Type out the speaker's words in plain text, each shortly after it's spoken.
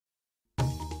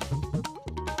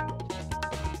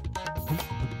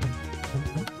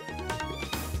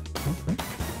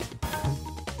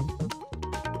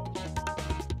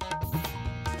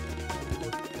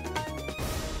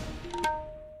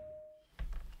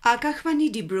আকাশবাণী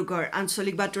ডিব্ৰুগড়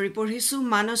আঞ্চলিক বাতৰি পঢ়িছো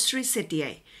মানশ্ৰী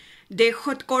চেতিয়াই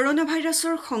দেশত কৰোনা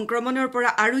ভাইৰাছৰ সংক্ৰমণৰ পৰা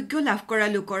আৰোগ্য লাভ কৰা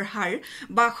লোকৰ হাৰ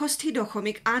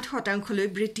 ৬২.৮% লৈ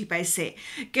বৃদ্ধি পাইছে।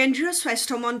 কেন্দ্ৰীয়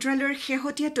স্বাস্থ্য মন্ত্ৰালয়ৰ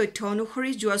শেহতীয়া তথ্য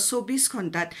অনুসৰি যোৱা ২৪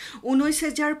 ঘণ্টাত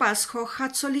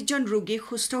 ১৯,৫৪৭ জন ৰোগী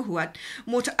সুস্থ হোৱাত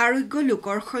মুঠ আৰোগ্য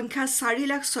লোকৰ সংখ্যা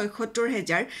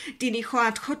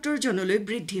 ৪,৭৬,৩৭৮ জনলৈ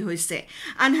বৃদ্ধি হৈছে।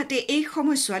 আনহাতে এই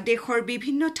সময়ছোৱাত দেশৰ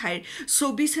বিভিন্ন ঠাইৰ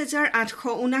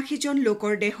 ২৪,৮৭৯ জন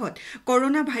লোকৰ দেহত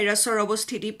কৰোনা ভাইৰাছৰ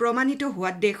অৱস্থিতি প্ৰমাণিত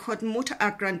হোৱাত দেশত মুঠ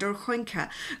আক্ৰান্তৰ সংখ্যা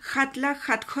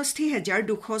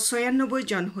 ৭,৬৭,২৯৬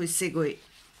 জন হৈছেগৈ।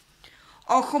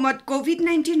 অসমত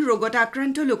কোভিড-19 ৰোগত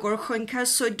আক্ৰান্ত লোকৰ সংখ্যা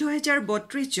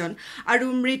 ১৪,০৩২ জন আৰু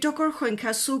মৃতকৰ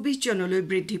সংখ্যা ২৪ জনলৈ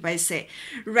বৃদ্ধি পাইছে।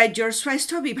 ৰাজ্যৰ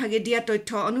স্বাস্থ্য বিভাগে দিয়া তথ্য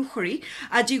অনুসৰি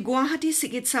আজি গুৱাহাটী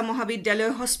চিকিৎসা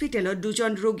মহাবিদ্যালয় হস্পিটেলত ২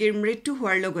 জন ৰোগীৰ মৃত্যু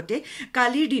হোৱাৰ লগতে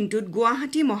কালিৰ দিনটোত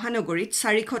গুৱাহাটী মহানগৰীত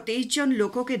 ৪২৩ জন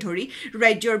লোককে ধৰি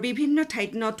ৰাজ্যৰ বিভিন্ন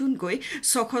ঠাইত নতুনকৈ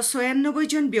 ৬৯৬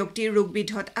 জন ব্যক্তি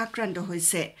ৰোগবিধত আক্ৰান্ত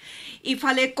হৈছে।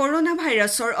 ইফালে কৰোনা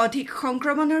ভাইৰাছৰ অধিক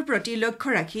সংক্ৰমণৰ প্ৰতি লক্ষ্য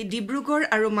ৰাখি ডিব্ৰুগড়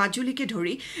আৰু মাজুলীকে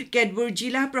ধৰি কেতবোৰ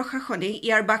জিলা প্ৰশাসনে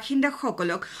ইয়াৰ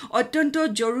বাসিন্দাসকলক অত্যন্ত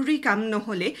জৰুৰী কাম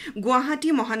নহলে গুৱাহাটী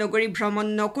মহানগৰী ভ্ৰমণ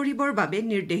নকৰিবৰ বাবে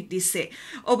নিৰ্দেশ দিছে।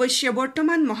 অৱশ্যে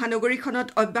বৰ্তমান মহানগৰীখনত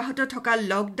অব্যাহত থকা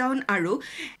লকডাউন আৰু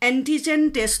এণ্টিজেন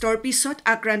টেষ্টৰ পিছত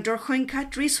আক্ৰান্তৰ সংখ্যা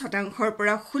 ৩০%ৰ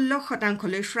পৰা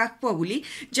 ১৬%লৈ হ্ৰাস পোৱা বুলি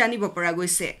জানিব পৰা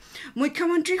গৈছে।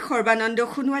 মুখ্যমন্ত্ৰী সৰ্বানন্দ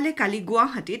সোণোৱালে কালি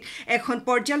গুৱাহাটীত এখন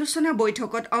পৰ্যালোচনা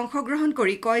বৈঠকত অংশগ্ৰহণ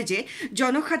কৰি কয় যে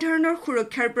জনসাধাৰণৰ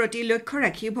সুৰক্ষাৰ প্ৰতি লক্ষ্য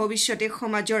ৰাখি ভৱিষ্যতে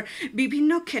সমাজৰ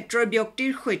বিভিন্ন ক্ষেত্ৰৰ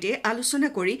ব্যক্তিৰ সৈতে আলোচনা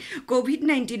কৰি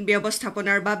কোভিড-19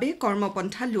 ব্যৱস্থাপনাৰ বাবে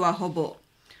কৰ্মপন্থা লোৱা হ'ব।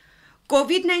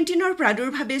 কোভিড-19ৰ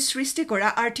প্ৰাদুৰ্ভাৱে সৃষ্টি কৰা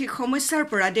আৰ্থিক সমস্যাৰ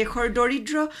পৰা দেশৰ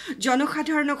দৰিদ্ৰ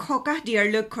জনসাধাৰণক সকাহ দিয়াৰ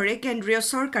লক্ষ্যৰে কেন্দ্ৰীয়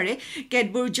চৰকাৰে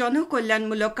কেতবোৰ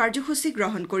জনকল্যাণমূলক কাৰ্যসূচী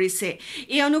গ্ৰহণ কৰিছে।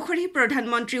 এই অনুসৰি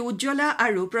প্ৰধানমন্ত্ৰী উজ্জ্বলা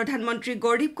আৰু প্ৰধানমন্ত্ৰী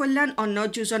গৰীব কল্যাণ অন্ন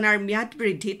যোজনাৰ ম্যাদ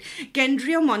বৃদ্ধিত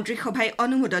কেন্দ্ৰীয় মন্ত্ৰীসভাই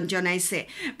অনুমোদন জনাইছে।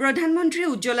 প্ৰধানমন্ত্ৰী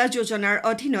উজ্জ্বলা যোজনাৰ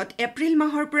অধীনত এপ্ৰিল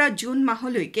মাহৰ পৰা জুন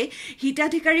মাহলৈকে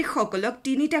হিতাধিকাৰীসকলক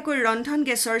 ৩টাকৈ ৰন্ধন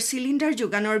গেছৰ চিলিণ্ডাৰ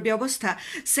যোগানৰ ব্যৱস্থা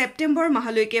ছেপ্টেম্বৰ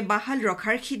মাহলৈকে বাহাল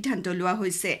ৰখাৰ সিদ্ধান্ত লোৱা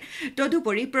হৈছে।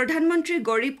 তদুপৰি প্ৰধানমন্ত্ৰী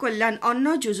গৰীব কল্যাণ অন্ন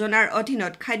যোজনাৰ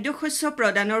অধীনত খাদ্যশস্য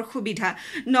প্ৰদানৰ সুবিধা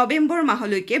নৱেম্বৰ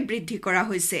মাহলৈকে বৃদ্ধি কৰা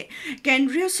হৈছে।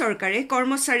 কেন্দ্ৰীয় চৰকাৰে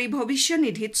কৰ্মচাৰী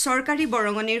ভৱিষ্যনিধিত চৰকাৰী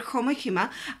বৰঙণিৰ সময়সীমা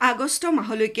আগষ্ট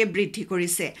মাহলৈকে বৃদ্ধি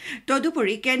কৰিছে।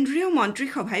 তদুপৰি কেন্দ্ৰীয়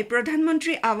মন্ত্ৰীসভাই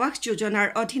প্ৰধানমন্ত্ৰী আৱাস যোজনাৰ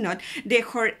অধীনত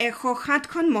দেশৰ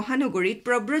 ১০৭খন মহানগৰীত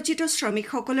প্ৰব্ৰজিত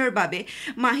শ্ৰমিকসকলৰ বাবে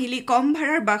মাহিলী কম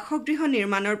ভাড়াৰ বাসগৃহ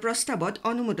নিৰ্মাণৰ প্ৰস্তাৱত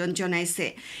অনুমোদন জনাইছে।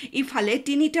 ইফালে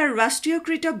 ৩টা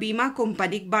ৰাষ্ট্ৰীয়কৃত বীমা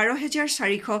কোম্পানীক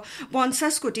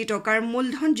 ১২,৪৫০ কোটি টকাৰ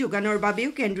মূলধন যোগানৰ বাবেও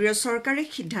কেন্দ্ৰীয় চৰকাৰে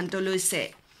সিদ্ধান্ত লৈছে।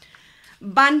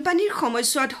 বানপানীৰ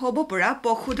সময়ছোৱাত হ'ব পৰা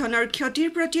পশুধনৰ ক্ষতিৰ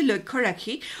প্ৰতি লক্ষ্য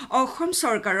ৰাখি অসম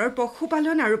চৰকাৰৰ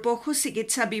পশুপালন আৰু পশু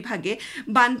চিকিৎসা বিভাগে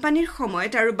বানপানীৰ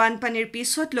সময়ত আৰু বানপানীৰ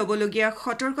পিছত ল'বলগীয়া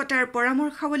সতৰ্কতাৰ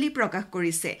পৰামৰ্শাৱলী প্ৰকাশ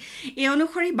কৰিছে। এই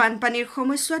অনুসৰি বানপানীৰ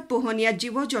সময়ছোৱাত পোহনীয়া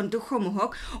জীৱ-জন্তুসমূহক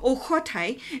ওখ ঠাই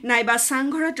নাইবা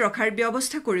চাংঘৰত ৰখাৰ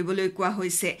ব্যৱস্থা কৰিবলৈ কোৱা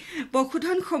হৈছে।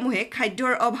 পশুধনসমূহে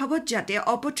খাদ্যৰ অভাৱত যাতে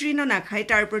অপতৃণ নাখায়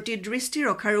তাৰ প্ৰতি দৃষ্টি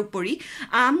ৰখাৰ উপৰি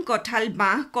আম, কঁঠাল,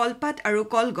 বাঁহ, কলপাত আৰু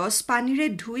কলগছ পানীৰে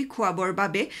ধুই খুৱাবৰ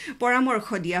বাবে পৰামৰ্শ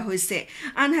দিয়া হৈছে।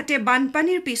 আনহাতে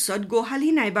বানপানীৰ পিছত গোহালি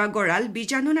নাইবা গঁৰাল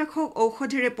বীজাণুনাশক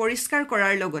ঔষধেৰে পৰিষ্কাৰ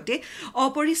কৰাৰ লগতে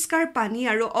অপৰিষ্কাৰ পানী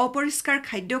আৰু অপৰিষ্কাৰ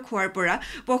খাদ্য খোৱাৰ পৰা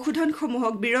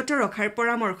পশুধনসমূহক বিৰত ৰখাৰ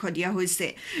পৰামৰ্শ দিয়া হৈছে।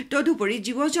 তদুপৰি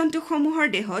জীৱ-জন্তুসমূহৰ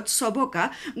দেহত চবকা,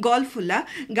 গলফুলা,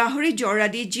 গাহৰি জ্বৰ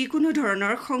আদি যিকোনো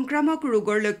ধৰণৰ সংক্ৰামক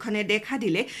ৰোগৰ লক্ষণে দেখা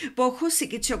দিলে পশু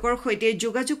চিকিৎসকৰ সৈতে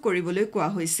যোগাযোগ কৰিবলৈ কোৱা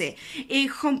হৈছে। এই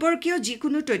সম্পৰ্কীয়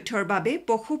যিকোনো তথ্যৰ বাবে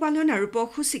পশুপালন আৰু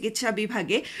পশু চিকিৎসা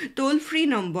বিভাগে টোল ফ্ৰী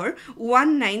নম্বৰ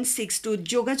 1962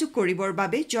 যোগাযোগ কৰিবৰ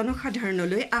বাবে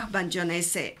জনসাধাৰণলৈ আহ্বান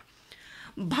জনাইছে।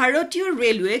 ভাৰতীয়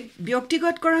ৰেলৱেক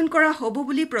ব্যক্তিগতকৰণ কৰা হ'ব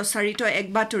বুলি প্ৰচাৰিত এক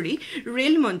বাতৰি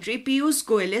ৰেল মন্ত্ৰী পীয়ূষ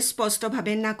গোৱেলে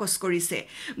স্পষ্টভাৱে নাকচ কৰিছে।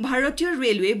 ভাৰতীয়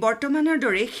ৰেলৱে বৰ্তমানৰ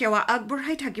দৰে সেৱা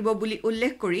আগবঢ়াই থাকিব বুলি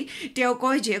উল্লেখ কৰি তেওঁ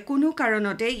কয় যে কোনো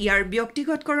কাৰণতে ইয়াৰ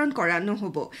ব্যক্তিগতকৰণ কৰা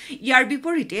নহ'ব। ইয়াৰ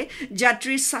বিপৰীতে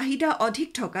যাত্ৰীৰ চাহিদা অধিক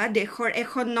থকা দেশৰ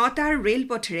 ১০৯টা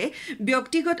ৰেলপথেৰে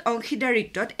ব্যক্তিগত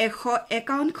অংশীদাৰিত্বত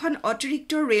 ১৫১খন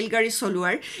অতিৰিক্ত ৰেলগাড়ী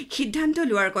চলোৱাৰ সিদ্ধান্ত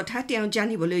লোৱাৰ কথা তেওঁ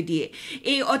জানিবলৈ দিয়ে।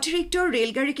 এই অতিৰিক্ত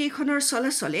ৰেলগাড়ীকেইখনৰ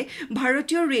চলাচলে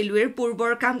ভাৰতীয় ৰেলৱেৰ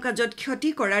পূৰ্বৰ কাম-কাজত ক্ষতি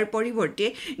কৰাৰ পৰিৱৰ্তে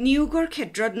নিয়োগৰ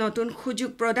ক্ষেত্ৰত নতুন সুযোগ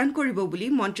প্ৰদান কৰিব বুলি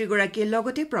মন্ত্ৰীগৰাকীয়ে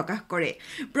লগতে প্ৰকাশ কৰে।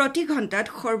 প্ৰতি ঘণ্টাত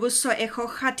সৰ্বোচ্চ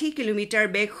 ১৬০ কিলোমিটাৰ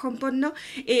বেগসম্পন্ন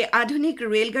এই আধুনিক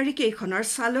ৰেলগাড়ীকেইখনৰ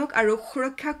চালক আৰু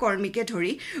সুৰক্ষা কৰ্মীকে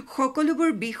ধৰি সকলোবোৰ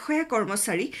বিষয়া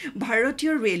কৰ্মচাৰী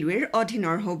ভাৰতীয় ৰেলৱেৰ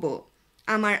অধীনৰ হ'ব।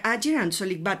 আমাৰ আজিৰ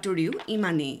আঞ্চলিক বাতৰিও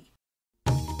ইমানেই।